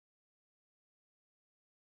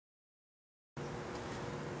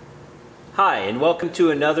Hi, and welcome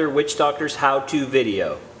to another Witchdoctors how-to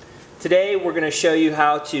video. Today we're going to show you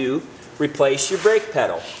how to replace your brake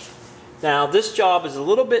pedal. Now this job is a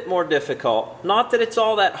little bit more difficult. Not that it's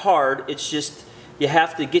all that hard, it's just you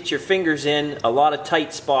have to get your fingers in a lot of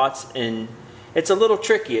tight spots and it's a little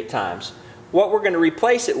tricky at times. What we're going to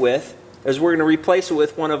replace it with is we're going to replace it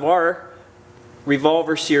with one of our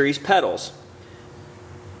Revolver series pedals.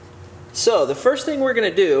 So the first thing we're going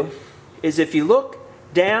to do is, if you look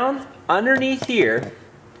down underneath here,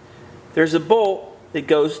 there's a bolt that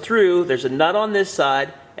goes through. There's a nut on this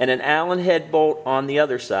side and an Allen head bolt on the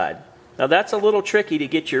other side. Now that's a little tricky to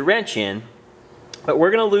get your wrench in, but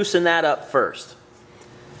we're going to loosen that up first.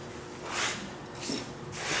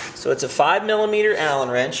 So it's a 5mm Allen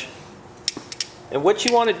wrench, and what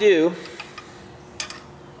you want to do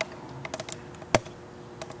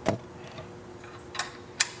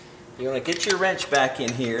you want to get your wrench back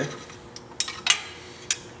in here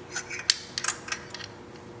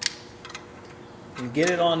and get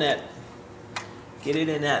it on that, get it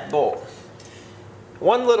in that bolt.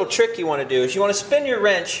 One little trick you want to do is you want to spin your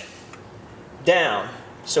wrench down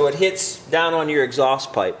so it hits down on your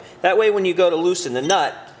exhaust pipe. That way when you go to loosen the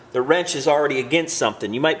nut, the wrench is already against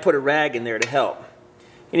something. You might put a rag in there to help.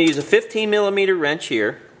 You're going to use a 15mm wrench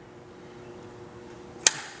here,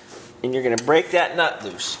 and you're going to break that nut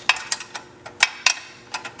loose.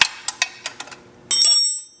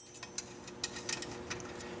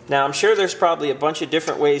 Now I'm sure there's probably a bunch of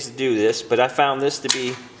different ways to do this, but I found this to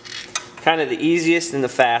be kind of the easiest and the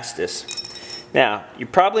fastest. Now you're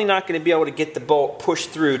probably not going to be able to get the bolt pushed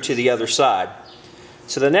through to the other side.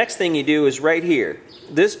 So the next thing you do is right here.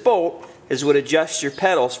 This bolt is what adjusts your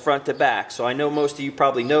pedals front to back. So I know most of you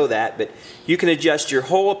probably know that, but you can adjust your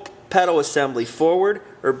whole pedal assembly forward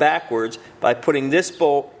or backwards by putting this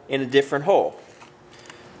bolt in a different hole.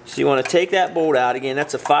 So you want to take that bolt out. Again,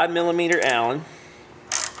 that's a 5mm Allen.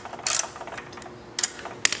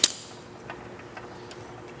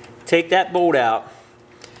 Take that bolt out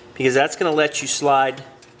because that's going to let you slide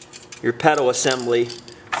your pedal assembly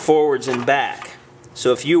forwards and back.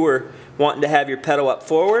 So if you were wanting to have your pedal up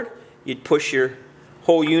forward, you'd push your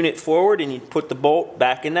whole unit forward and you'd put the bolt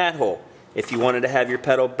back in that hole. If you wanted to have your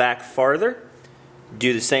pedal back farther,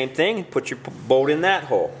 do the same thing and put your bolt in that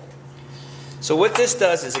hole. So what this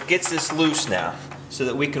does is it gets this loose now so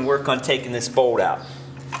that we can work on taking this bolt out.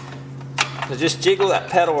 So just jiggle that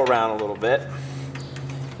pedal around a little bit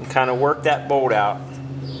and kind of work that bolt out,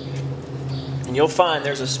 and you'll find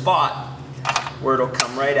there's a spot where it'll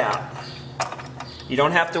come right out. You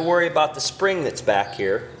don't have to worry about the spring that's back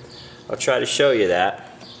here. I'll try to show you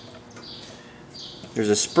that. There's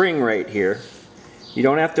a spring right here. You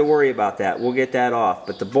don't have to worry about that. We'll get that off.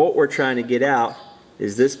 But the bolt we're trying to get out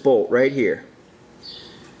is this bolt right here.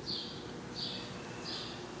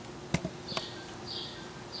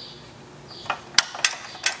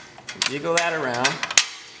 Jiggle that around,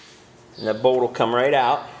 and the bolt will come right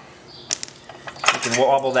out. You can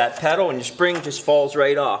wobble that pedal and your spring just falls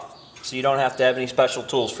right off. So you don't have to have any special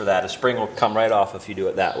tools for that. A spring will come right off if you do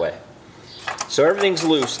it that way. So everything's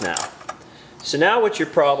loose now. So now what your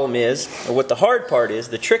problem is, or what the hard part is,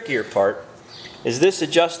 the trickier part, is this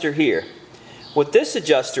adjuster here. What this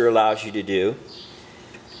adjuster allows you to do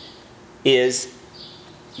is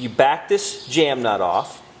you back this jam nut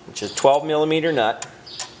off, which is a 12mm nut.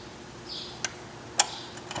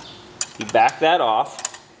 You back that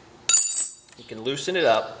off. You can loosen it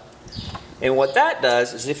up. And what that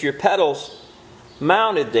does is, if your pedal's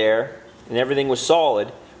mounted there and everything was solid,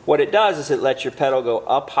 what it does is it lets your pedal go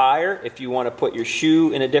up higher if you want to put your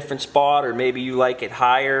shoe in a different spot, or maybe you like it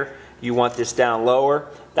higher, you want this down lower.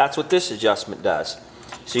 That's what this adjustment does.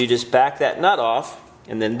 So you just back that nut off,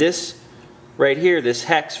 and then this right here, this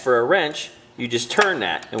hex for a wrench, you just turn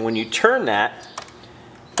that. And when you turn that,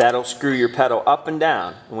 that'll screw your pedal up and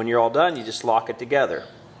down. And when you're all done, you just lock it together.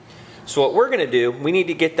 So what we're going to do, we need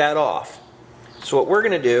to get that off. So what we're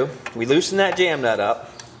going to do, we loosen that jam nut up.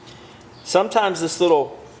 Sometimes this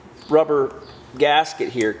little rubber gasket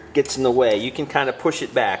here gets in the way. You can kind of push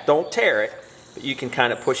it back. Don't tear it, but you can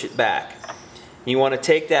kind of push it back. You want to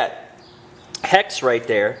take that hex right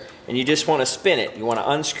there and you just want to spin it. You want to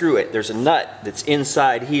unscrew it. There's a nut that's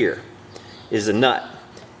inside here, is a nut.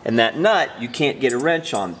 And that nut you can't get a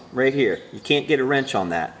wrench on right here. You can't get a wrench on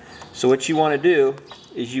that. So what you want to do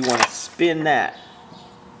is you want to spin that.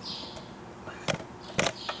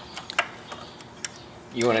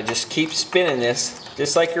 You want to just keep spinning this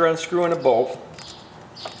just like you're unscrewing a bolt,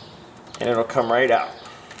 and it'll come right out.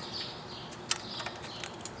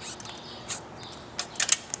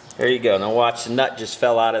 There you go. Now watch, the nut just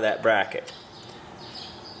fell out of that bracket.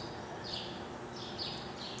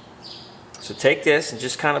 So take this and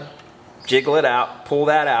just kind of jiggle it out, pull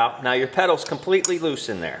that out. Now your pedal's completely loose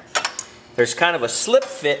in there. There's kind of a slip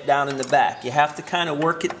fit down in the back. You have to kind of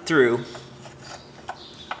work it through.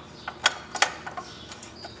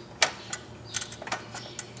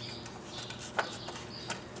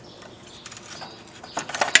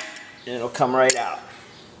 And it'll come right out.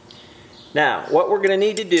 Now, what we're going to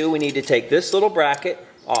need to do, we need to take this little bracket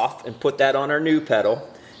off and put that on our new pedal.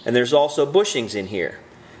 And there's also bushings in here.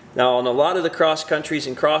 Now, on a lot of the cross countries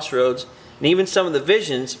and crossroads, and even some of the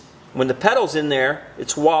Visions, when the pedal's in there,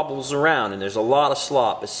 it wobbles around and there's a lot of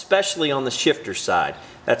slop, especially on the shifter side.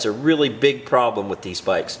 That's a really big problem with these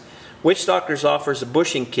bikes. Witchdoctors offers a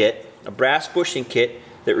bushing kit, a brass bushing kit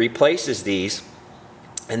that replaces these,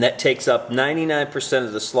 and that takes up 99%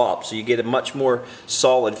 of the slop, so you get a much more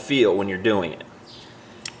solid feel when you're doing it.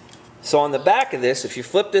 So on the back of this, if you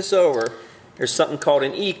flip this over, there's something called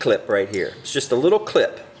an E-clip right here. It's just a little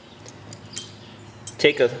clip.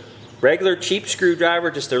 Take a regular cheap screwdriver,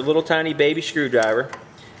 just their little tiny baby screwdriver,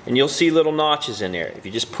 and you'll see little notches in there. If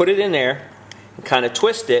you just put it in there and kind of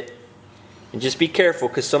twist it, and just be careful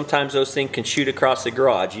because sometimes those things can shoot across the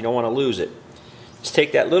garage. You don't want to lose it. Just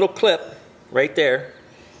take that little clip right there,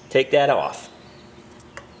 take that off.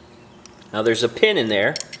 Now there's a pin in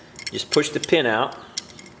there. Just push the pin out.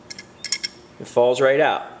 It falls right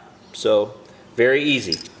out. So very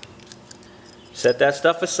easy. Set that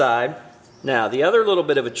stuff aside. Now the other little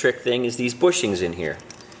bit of a trick thing is these bushings in here.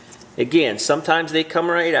 Again, sometimes they come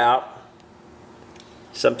right out.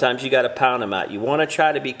 Sometimes you got to pound them out. You want to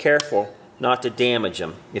try to be careful not to damage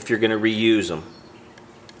them if you're going to reuse them.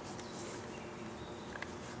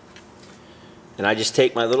 And I just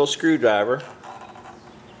take my little screwdriver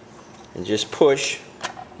and just push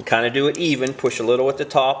and kind of do it even. Push a little at the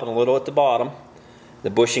top and a little at the bottom. The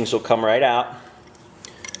bushings will come right out.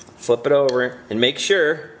 Flip it over and make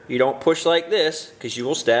sure you don't push like this because you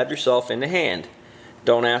will stab yourself in the hand.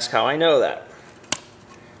 Don't ask how I know that.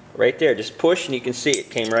 Right there, just push and you can see it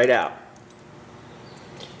came right out.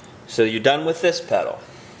 So you're done with this pedal.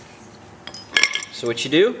 So what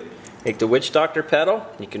you do, take the Witchdoctor pedal,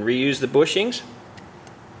 you can reuse the bushings.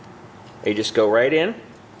 They just go right in.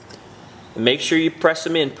 And make sure you press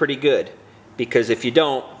them in pretty good, because if you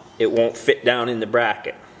don't, it won't fit down in the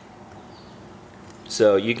bracket.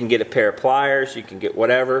 So you can get a pair of pliers, you can get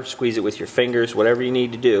whatever, squeeze it with your fingers, whatever you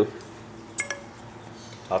need to do.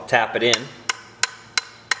 I'll tap it in.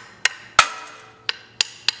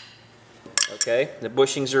 Okay, the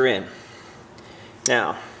bushings are in.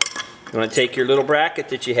 Now, you want to take your little bracket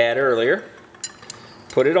that you had earlier,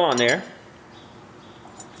 put it on there,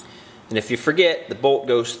 and if you forget, the bolt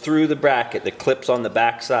goes through the bracket, the clip's on the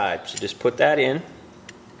back side. So just put that in,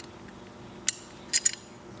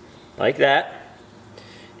 like that.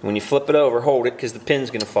 And when you flip it over, hold it because the pin's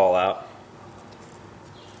going to fall out.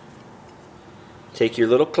 Take your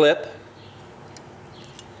little clip,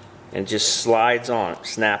 and it just slides on,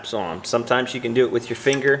 snaps on. Sometimes you can do it with your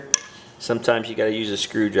finger. Sometimes you got to use a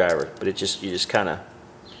screwdriver, but you just kind of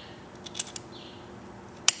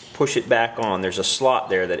push it back on. There's a slot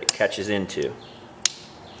there that it catches into.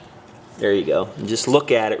 There you go. And just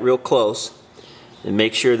look at it real close and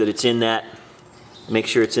make sure that it's in that. Make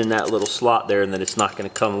sure it's in that little slot there and that it's not going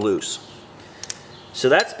to come loose. So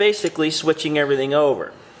that's basically switching everything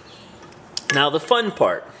over. Now the fun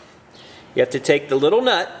part. You have to take the little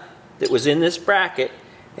nut that was in this bracket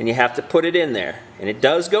and you have to put it in there. And it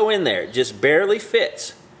does go in there. It just barely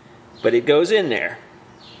fits, but it goes in there.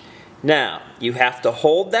 Now, you have to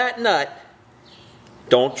hold that nut.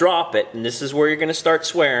 Don't drop it, and this is where you're going to start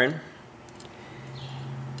swearing.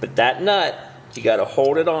 But that nut, you got to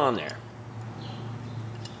hold it on there.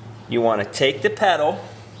 You want to take the pedal,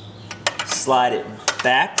 slide it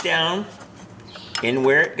back down in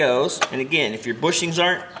where it goes. And again, if your bushings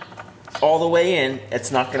aren't all the way in,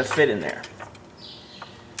 it's not going to fit in there.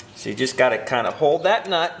 So you just got to kind of hold that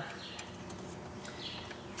nut.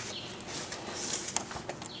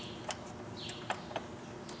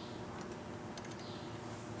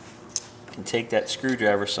 You can take that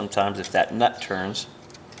screwdriver sometimes if that nut turns,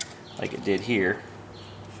 like it did here.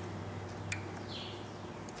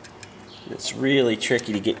 It's really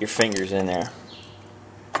tricky to get your fingers in there.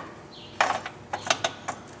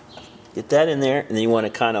 Get that in there, and then you want to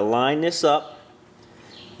kind of line this up,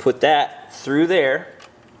 put that through there,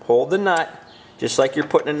 hold the nut, just like you're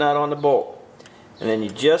putting a nut on the bolt. And then you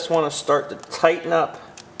just want to start to tighten up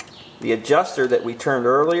the adjuster that we turned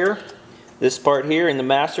earlier, this part here in the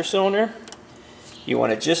master cylinder. You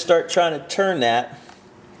want to just start trying to turn that,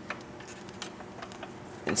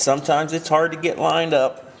 and sometimes it's hard to get lined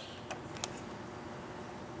up.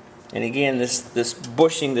 And again, this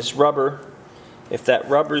bushing, this rubber if that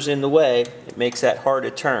rubber's in the way, it makes that hard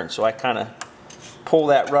to turn. So I kind of pull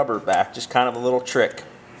that rubber back, just kind of a little trick.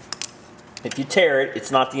 If you tear it,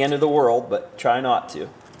 it's not the end of the world, but try not to.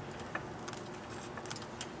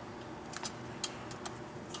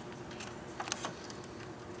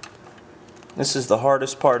 This is the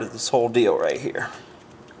hardest part of this whole deal right here,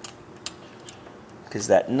 because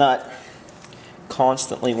that nut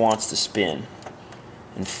constantly wants to spin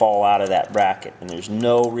and fall out of that bracket, and there's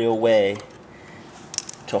no real way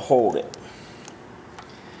to hold it.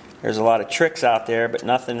 There's a lot of tricks out there, but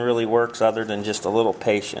nothing really works other than just a little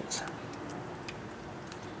patience.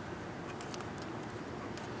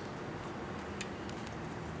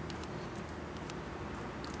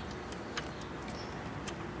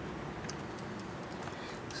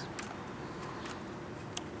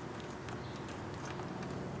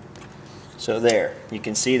 So there, you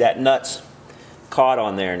can see that nut's caught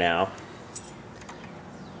on there now.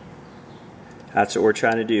 That's what we're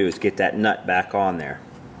trying to do, is get that nut back on there.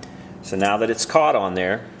 So now that it's caught on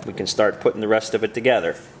there, we can start putting the rest of it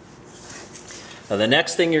together. Now the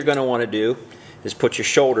next thing you're going to want to do is put your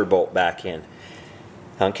shoulder bolt back in.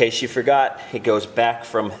 Now, in case you forgot, it goes back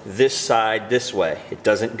from this side this way. It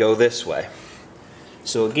doesn't go this way.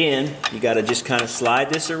 So again, you got to just kind of slide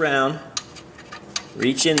this around,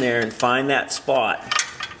 reach in there and find that spot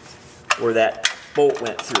where that bolt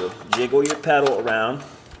went through. Jiggle your pedal around.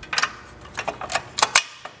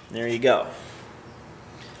 There you go.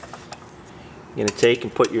 You're going to take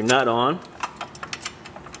and put your nut on.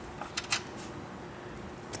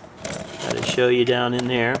 Got to show you down in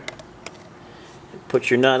there. Put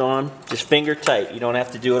your nut on, just finger tight. You don't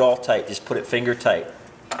have to do it all tight, just put it finger tight.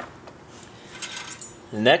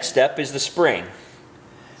 The next step is the spring.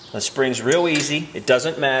 The spring's real easy, it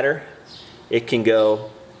doesn't matter. It can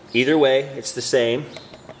go either way, it's the same.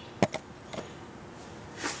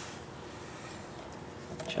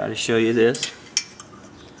 Try to show you this.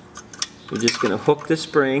 We're just going to hook the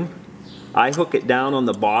spring. I hook it down on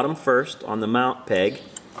the bottom first, on the mount peg.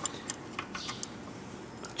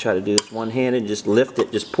 Try to do this one-handed, just lift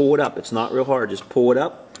it, just pull it up. It's not real hard, just pull it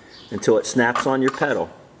up until it snaps on your pedal.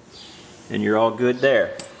 And you're all good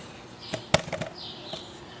there.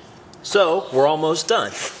 So, we're almost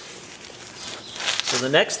done. So the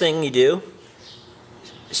next thing you do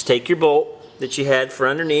is take your bolt that you had for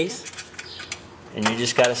underneath, and you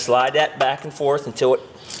just got to slide that back and forth until it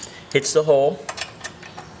hits the hole.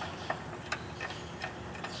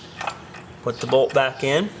 Put the bolt back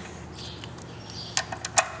in.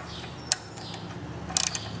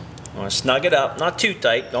 You want to snug it up, not too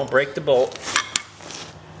tight, don't break the bolt.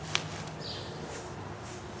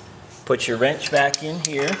 Put your wrench back in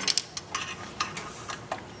here.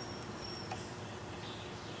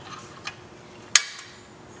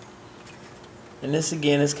 And this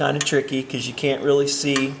again is kind of tricky because you can't really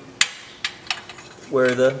see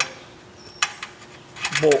where the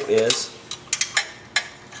bolt is.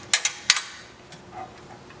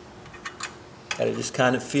 Got to just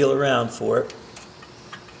kind of feel around for it.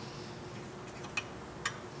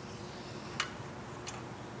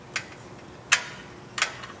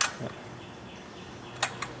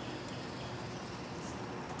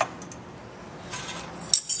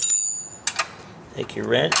 Take your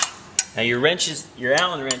wrench. Now your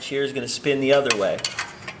Allen wrench here is going to spin the other way.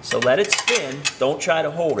 So let it spin, don't try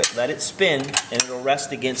to hold it. Let it spin and it'll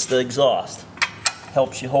rest against the exhaust.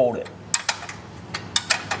 Helps you hold it.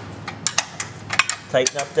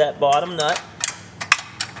 Tighten up that bottom nut.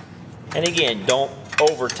 And again, don't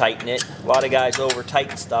over tighten it. A lot of guys over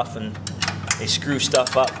tighten stuff and they screw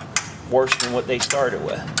stuff up worse than what they started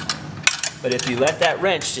with. But if you let that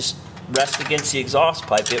wrench just rest against the exhaust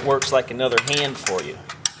pipe, it works like another hand for you.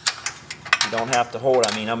 You don't have to hold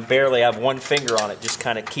it. I mean, I barely have one finger on it, just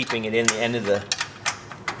kind of keeping it in the end of the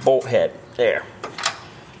bolt head. There.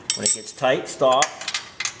 When it gets tight, stop.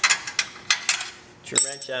 Get your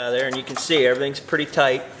wrench out of there, and you can see everything's pretty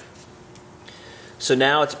tight. So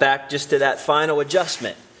now it's back just to that final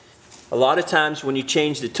adjustment. A lot of times when you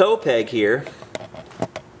change the toe peg here,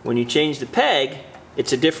 when you change the peg,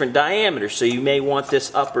 it's a different diameter, so you may want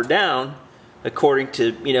this up or down according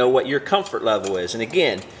to, you know, what your comfort level is. And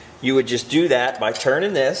again, you would just do that by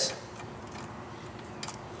turning this.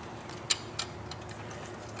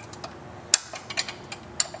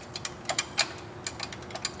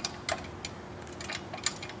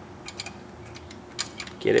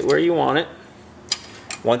 Get it where you want it.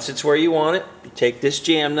 Once it's where you want it, you take this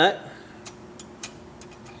jam nut,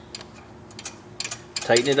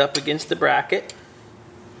 tighten it up against the bracket.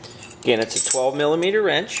 Again, it's a 12mm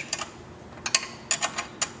wrench.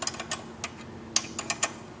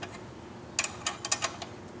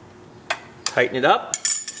 Tighten it up.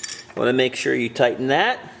 Want to make sure you tighten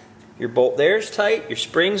that. Your bolt there is tight, your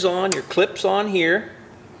spring's on, your clip's on here.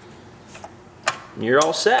 And you're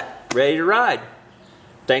all set, ready to ride.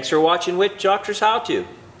 Thanks for watching Witchdoctors How To.